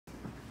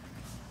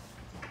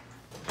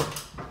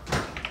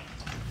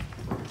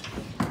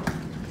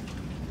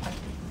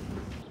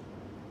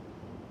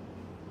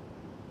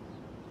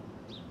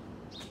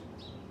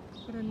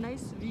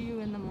nice view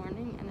in the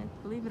morning, and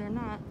believe it or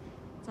not,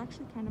 it's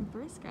actually kind of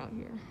brisk out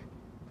here.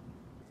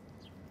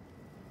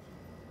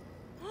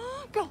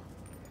 Go!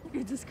 Look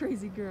at this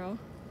crazy girl.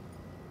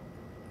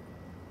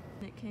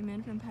 Nick came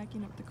in from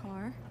packing up the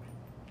car.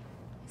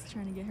 He's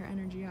trying to get her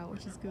energy out,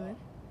 which is good.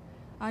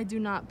 I do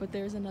not, but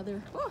there's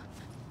another ball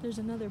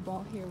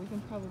here we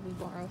can probably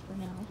borrow for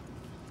now.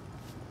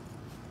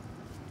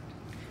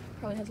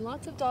 Probably has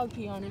lots of dog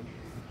pee on it.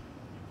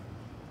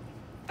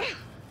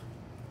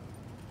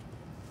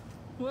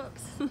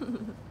 Whoops.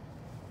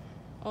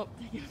 Oh,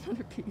 taking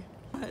another pee.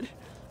 God.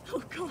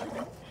 Oh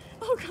god.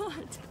 Oh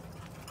god.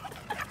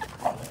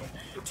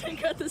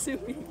 Tank got the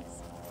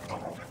zoomies.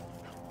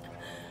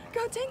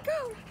 Go, Tank,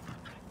 go!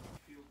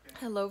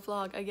 Hello,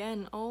 vlog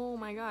again. Oh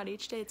my god,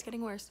 each day it's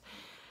getting worse.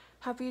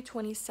 Happy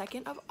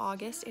 22nd of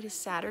August. It is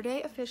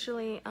Saturday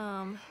officially.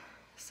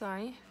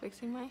 Sorry,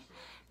 fixing my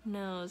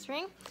nose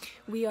ring.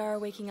 We are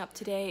waking up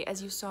today,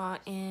 as you saw,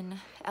 in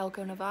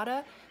Elko,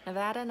 Nevada,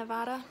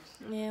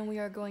 and we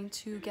are going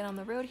to get on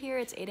the road here.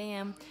 It's 8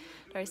 a.m.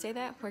 Did I say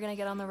that? We're gonna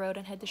get on the road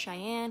and head to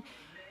Cheyenne.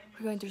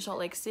 We're going through Salt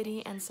Lake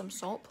City and some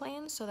salt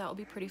plains, so that will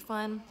be pretty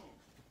fun.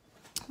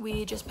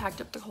 We just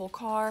packed up the whole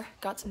car,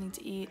 got something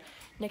to eat.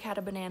 Nick had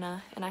a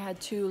banana, and I had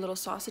 2 little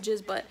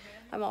sausages, but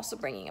I'm also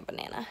bringing a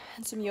banana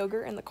and some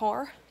yogurt in the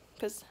car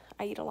because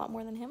I eat a lot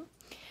more than him.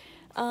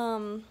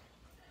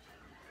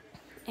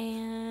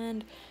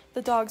 And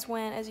the dogs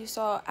went, as you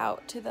saw,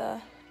 out to the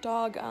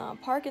dog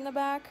park in the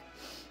back.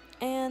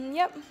 And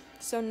yep,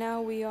 so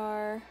now we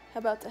are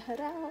about to head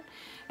out.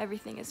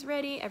 Everything is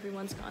ready.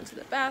 Everyone's gone to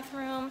the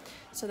bathroom,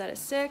 so that is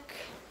sick.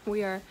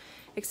 We are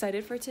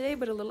excited for today,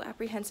 but a little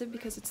apprehensive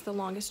because it's the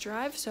longest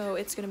drive, so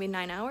it's gonna be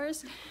 9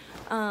 hours.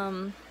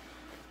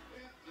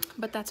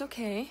 But that's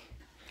okay.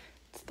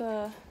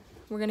 We're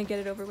gonna get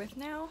it over with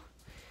now,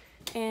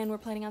 and we're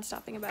planning on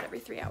stopping about every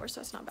 3 hours,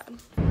 so it's not bad.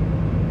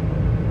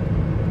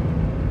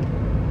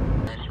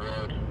 Nice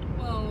road.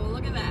 Whoa,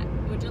 look at that.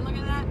 Would you look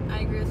at that? I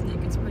agree with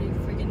Nick, it's pretty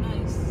freaking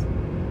nice.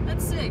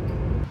 That's sick.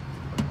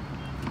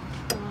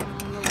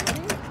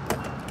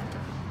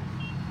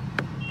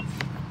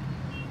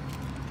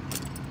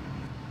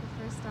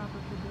 Stop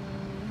of the day.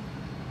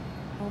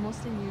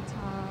 Almost in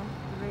Utah,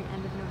 the very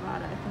end of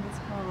Nevada. I think it's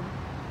called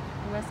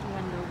West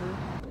Wendover.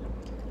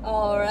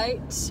 All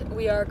right,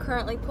 we are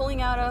currently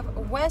pulling out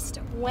of West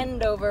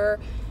Wendover,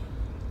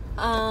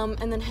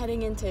 and then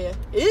heading into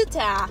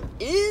Utah.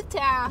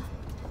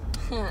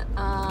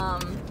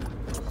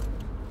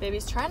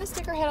 Baby's trying to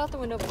stick her head out the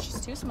window, but she's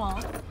too small.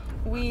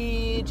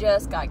 We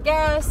just got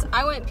gas.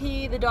 I went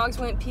pee, the dogs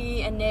went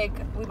pee, and Nick,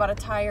 we bought a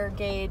tire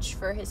gauge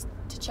for to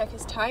check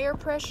his tire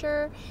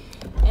pressure,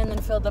 and then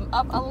filled them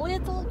up a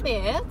little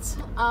bit.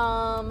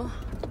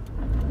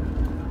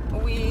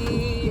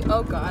 We,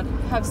 oh god,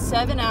 have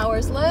 7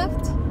 hours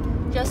left,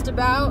 just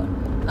about.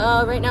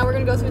 Right now we're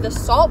gonna go through the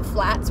Salt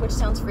Flats, which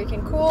sounds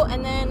freaking cool,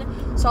 and then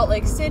Salt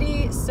Lake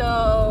City.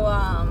 So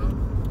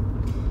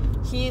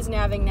he's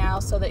navving now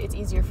so that it's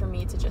easier for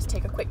me to just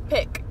take a quick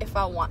pic if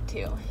I want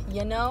to.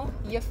 You know?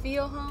 You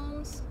feel,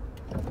 Holmes?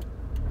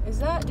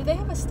 Do they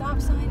have a stop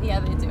sign? Yeah,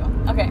 they do.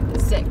 Okay,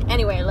 sick.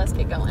 Anyway, let's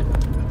get going.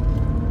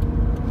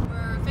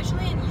 We're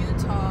officially in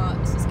Utah.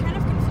 This is kind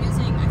of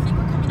confusing. I think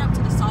we're coming up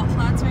to the Salt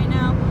Flats right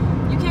now.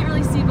 You can't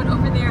really see, but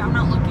over there, I'm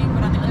not looking,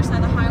 but on the other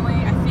side of the highway,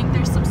 I think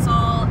there's some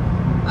salt.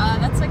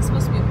 That's like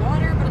supposed to be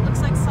water, but it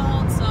looks like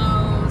salt, so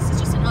this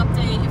is just an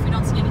update. If we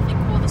don't see anything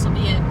cool, this will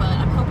be it, but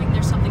I'm hoping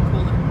there's something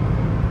cooler.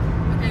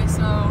 Okay,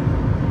 so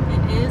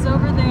it is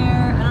over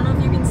there. I don't know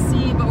if you can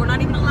see, but we're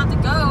not even allowed to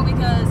go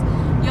because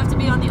you have to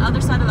be on the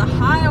other side of the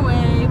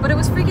highway. But it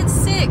was freaking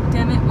sick,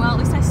 damn it. Well, at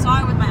least I saw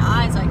it with my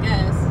eyes, I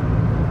guess.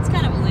 It's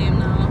kind of lame,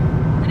 though.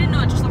 I didn't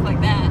know it just looked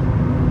like that.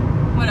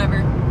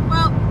 Whatever.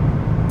 Well,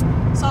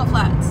 Salt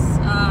Flats.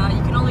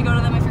 You can only go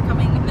to them if you're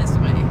coming this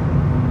way,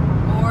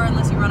 or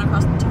unless you run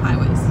across the 2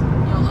 highways.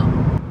 YOLO. I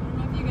don't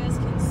know if you guys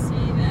can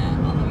see that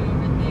all the way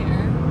over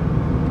there.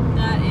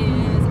 That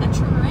is a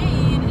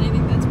terrain, and I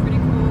think that's pretty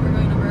cool. We're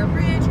going over a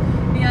bridge.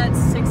 We got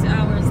 6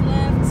 hours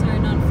left. Sorry,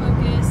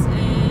 non-focus,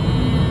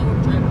 and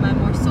we're driving by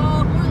more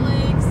salt, more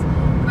lakes.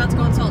 We're about to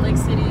go in Salt Lake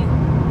City.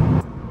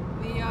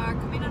 We are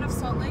coming out of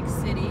Salt Lake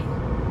City,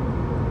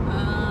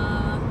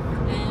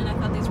 and I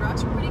thought these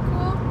rocks were pretty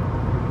cool.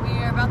 We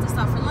are about to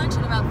stop for lunch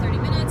in about 30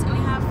 minutes, and we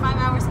have 5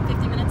 hours and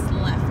 50 minutes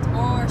left,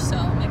 or so,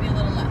 maybe a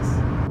little less.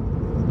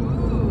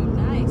 Ooh,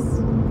 nice.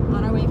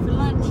 On our way for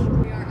lunch.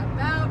 We are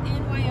about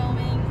in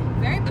Wyoming.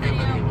 Very pretty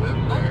out.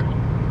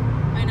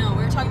 Oh, I know,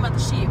 we were talking about the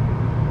sheep.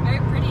 Very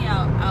pretty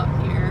out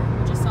here.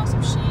 We just saw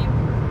some sheep.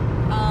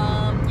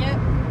 Yep.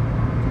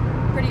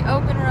 Pretty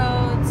open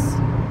roads.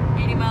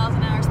 80 miles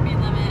an hour speed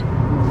limit.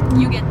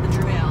 You get the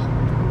drill.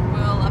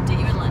 We'll update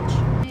you at lunch.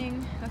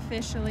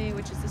 Officially,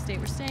 which is the state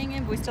we're staying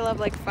in, but we still have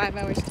like 5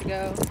 hours to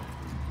go.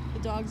 The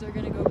dogs are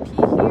gonna go pee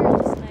here in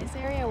this nice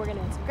area. We're gonna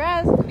get some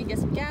grass, we get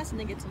some gas, and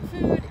then get some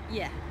food.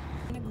 Yeah.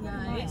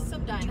 Nice.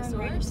 Some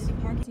dinosaurs.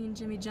 Seen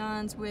Jimmy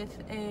John's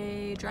with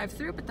a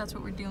drive-through, but that's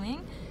what we're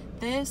doing.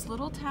 This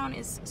little town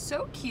is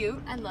so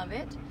cute. I love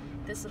it.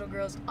 This little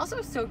girl's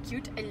also so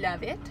cute. I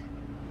love it.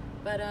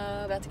 But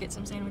about to get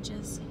some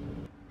sandwiches.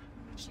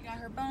 She got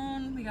her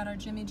bone, we got our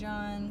Jimmy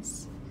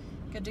John's.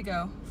 Good to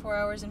go. 4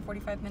 hours and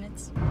 45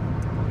 minutes.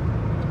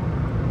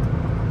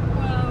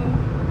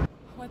 Whoa.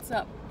 What's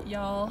up,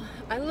 y'all?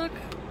 I look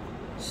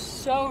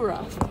so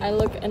rough. I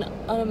look an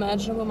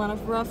unimaginable amount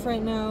of rough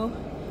right now.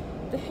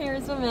 The hair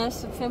is a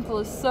mess, the pimple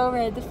is so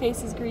red, the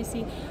face is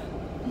greasy.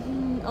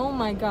 Oh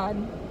my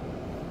god.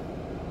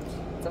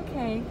 It's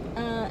okay.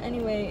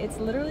 Anyway, it's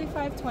literally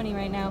 5:20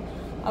 right now.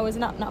 I was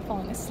not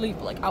falling asleep.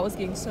 Like, I was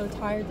getting so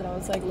tired that I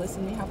was like,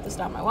 listen, we have to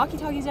stop. My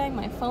walkie-talkie's dying,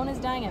 my phone is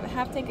dying, I have a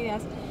half tank of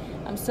gas.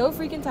 I'm so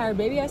freaking tired.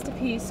 Baby has to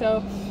pee.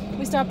 So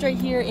we stopped right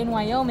here in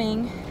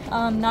Wyoming.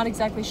 Not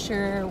exactly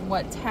sure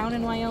what town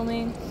in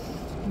Wyoming,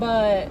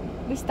 but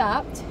we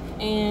stopped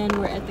and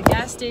we're at the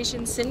gas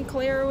station,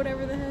 Sinclair or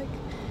whatever the heck,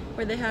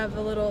 where they have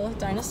a little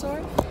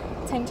dinosaur.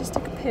 Tank just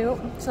took a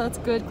poop, so that's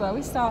good. Glad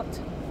we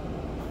stopped.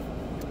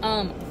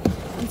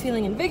 I'm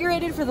feeling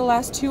invigorated for the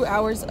last 2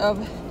 hours of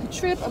the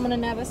trip. I'm gonna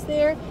nab us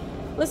there,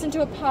 listen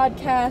to a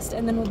podcast,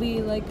 and then we'll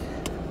be like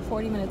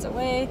 40 minutes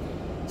away.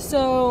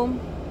 So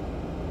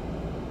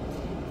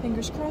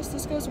fingers crossed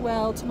this goes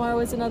well. Tomorrow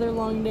is another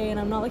long day and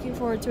I'm not looking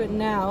forward to it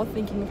now,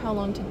 thinking of how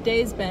long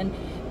today's been.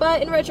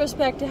 But in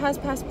retrospect, it has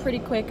passed pretty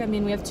quick. I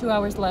mean, we have 2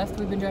 hours left.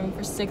 We've been driving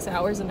for 6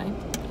 hours and I'm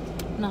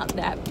not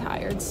that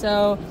tired.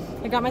 So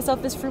I got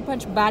myself this Fruit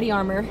Punch body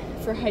armor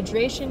for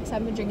hydration because I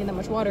haven't been drinking that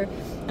much water.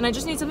 And I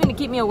just need something to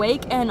keep me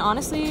awake. And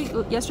honestly,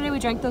 yesterday we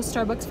drank those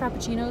Starbucks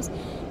Frappuccinos.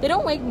 They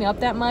don't wake me up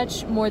that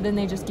much, more than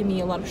they just give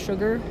me a lot of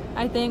sugar,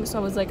 I think. So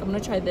I was like, I'm gonna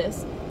try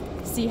this,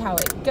 see how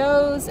it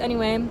goes.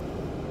 Anyway,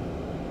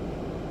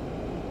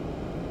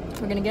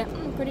 we're gonna get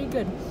pretty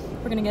good.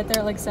 We're gonna get there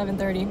at like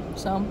 7:30.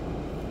 So,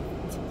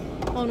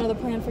 oh, another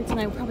plan for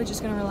tonight. We're probably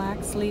just gonna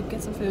relax, sleep,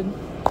 get some food.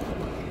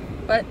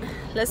 But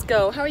let's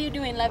go. How are you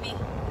doing, Levy?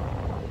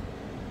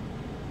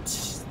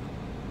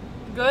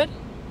 Good?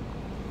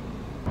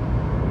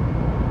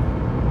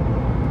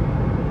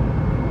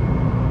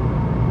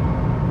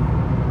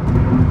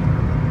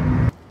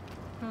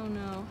 Oh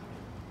no.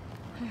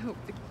 I hope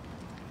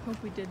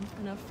we did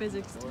enough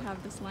physics to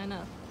have this line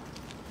up.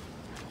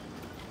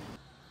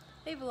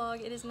 Hey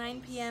vlog, it is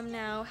 9 p.m.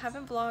 now.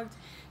 Haven't vlogged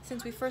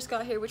since we first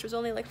got here, which was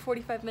only like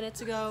 45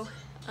 minutes ago.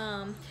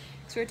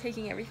 So we're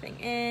taking everything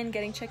in,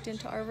 getting checked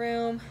into our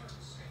room.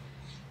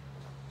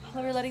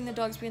 We're letting the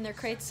dogs be in their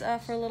crates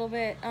for a little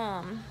bit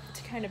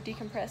to kind of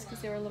decompress because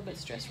they were a little bit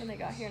stressed when they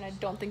got here, and I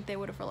don't think they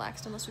would have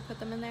relaxed unless we put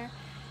them in there.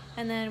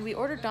 And then we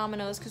ordered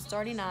Domino's because it's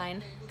already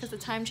 9 because the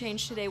time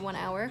changed today 1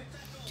 hour.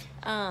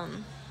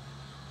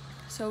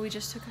 So we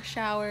just took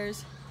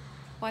showers,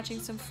 watching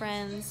some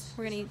friends.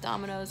 We're gonna eat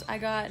Domino's. I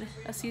got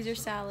a Caesar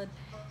salad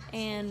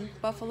and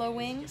buffalo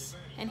wings,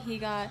 and he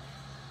got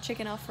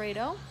chicken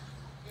Alfredo.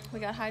 We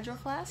got hydro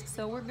flask,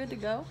 so we're good to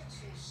go.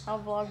 I'll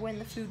vlog when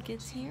the food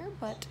gets here,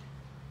 but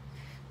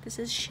this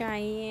is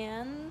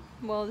Cheyenne.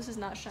 Well, this is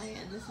not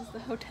Cheyenne. This is the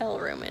hotel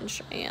room in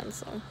Cheyenne,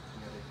 so.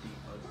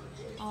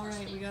 All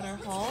right, we got our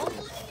haul.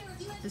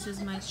 This is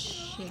my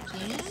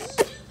chicken.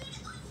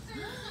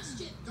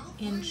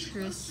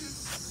 Interesting.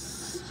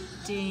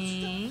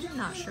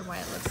 Not sure why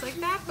it looks like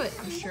that, but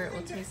I'm sure it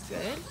will taste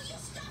good.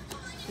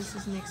 This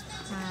is Nick's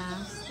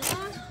pasta.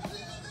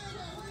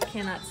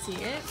 Cannot see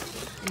it.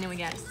 And then we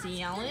got a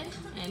salad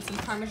and some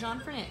Parmesan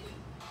for Nick.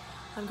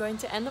 I'm going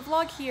to end the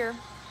vlog here.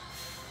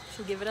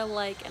 So give it a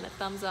like and a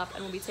thumbs up,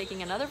 and we'll be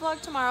taking another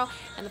vlog tomorrow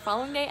and the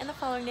following day and the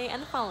following day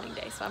and the following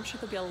day. So I'm sure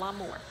there'll be a lot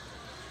more.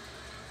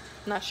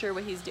 Not sure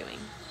what he's doing,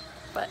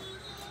 but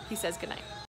he says goodnight.